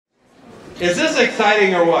Is this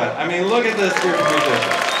exciting or what? I mean, look at this group of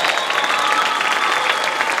musicians.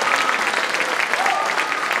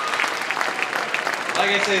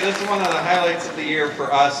 Like I say, this is one of the highlights of the year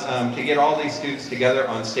for us, to get all these students together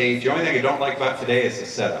on stage. The only thing I don't like about today is the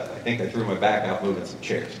setup. I think I threw my back out moving some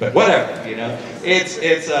chairs, but whatever, you know. It's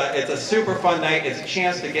a super fun night. It's a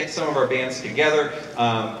chance to get some of our bands together,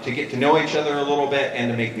 to get to know each other a little bit,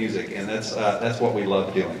 and to make music, and that's what we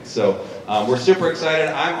love doing. So we're super excited.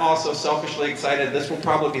 I'm also selfishly excited. This will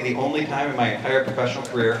probably be the only time in my entire professional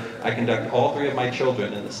career I conduct all three of my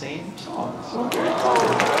children in the same song. So I'm very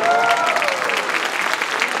excited.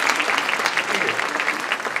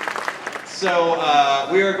 So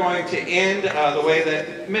we are going to end the way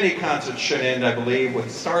that many concerts should end, I believe, with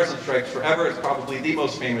Stars and Stripes Forever. It's probably the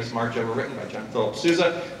most famous march ever written by John Philip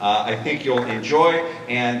Sousa. I think you'll enjoy,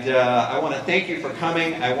 and I want to thank you for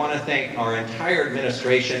coming. I want to thank our entire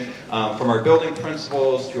administration, from our building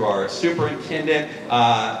principals to our superintendent.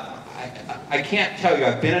 I can't tell you,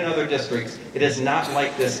 I've been in other districts. It is not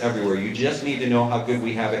like this everywhere. You just need to know how good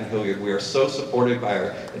we have it in Hilliard. We are so supported by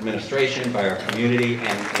our administration, by our community,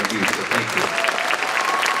 and you, so thank you.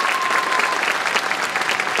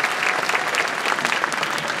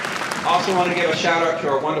 Also want to give a shout out to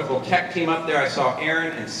our wonderful tech team up there. I saw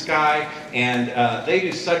Aaron and Sky, and they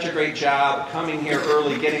do such a great job coming here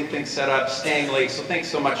early, getting things set up, staying late, so thanks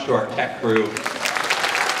so much to our tech crew.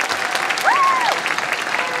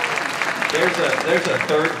 There's a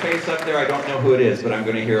third face up there. I don't know who it is, but I'm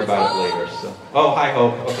going to hear about it later. So, oh, hi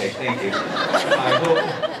Hope. Okay, thank you.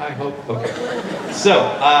 Hi Hope. Okay. So,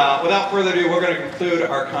 without further ado, we're going to conclude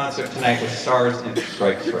our concert tonight with Stars and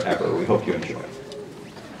Stripes Forever. We hope you enjoy.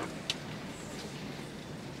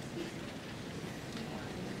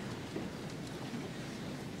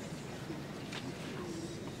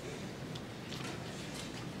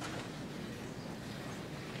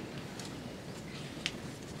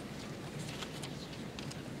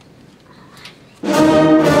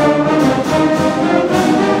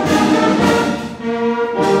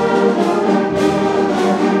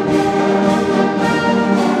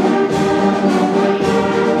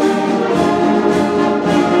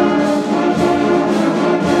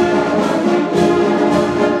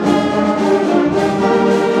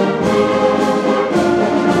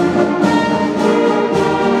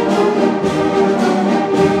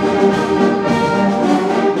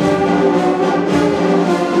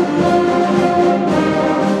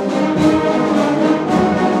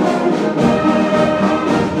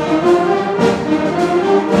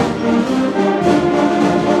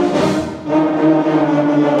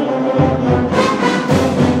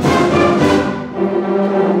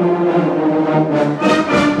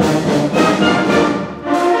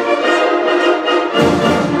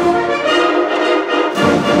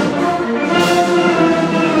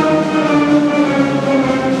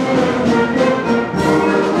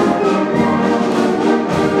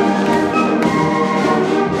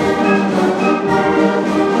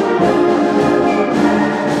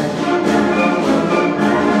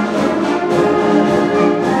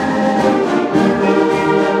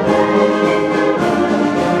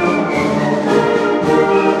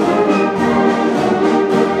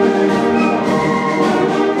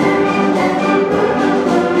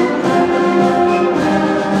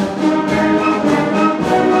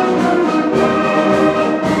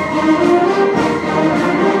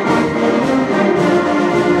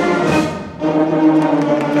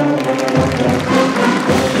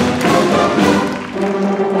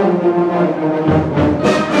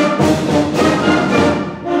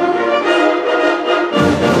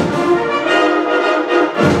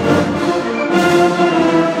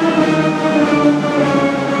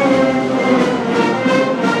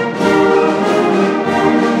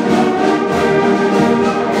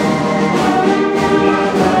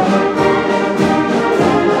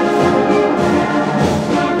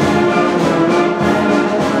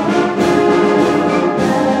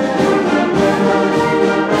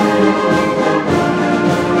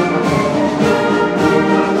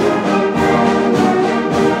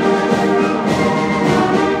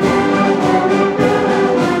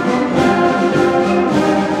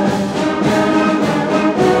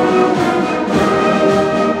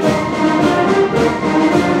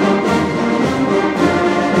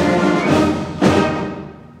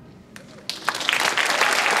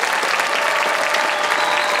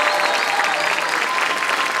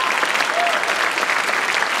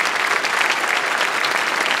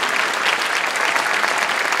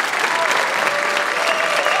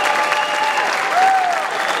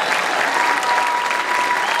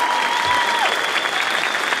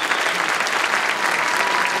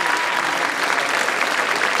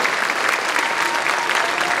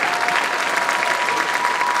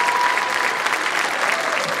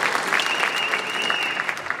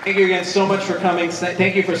 Thank you again so much for coming.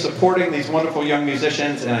 Thank you for supporting these wonderful young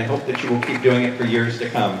musicians, and I hope that you will keep doing it for years to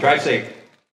come. Drive safe.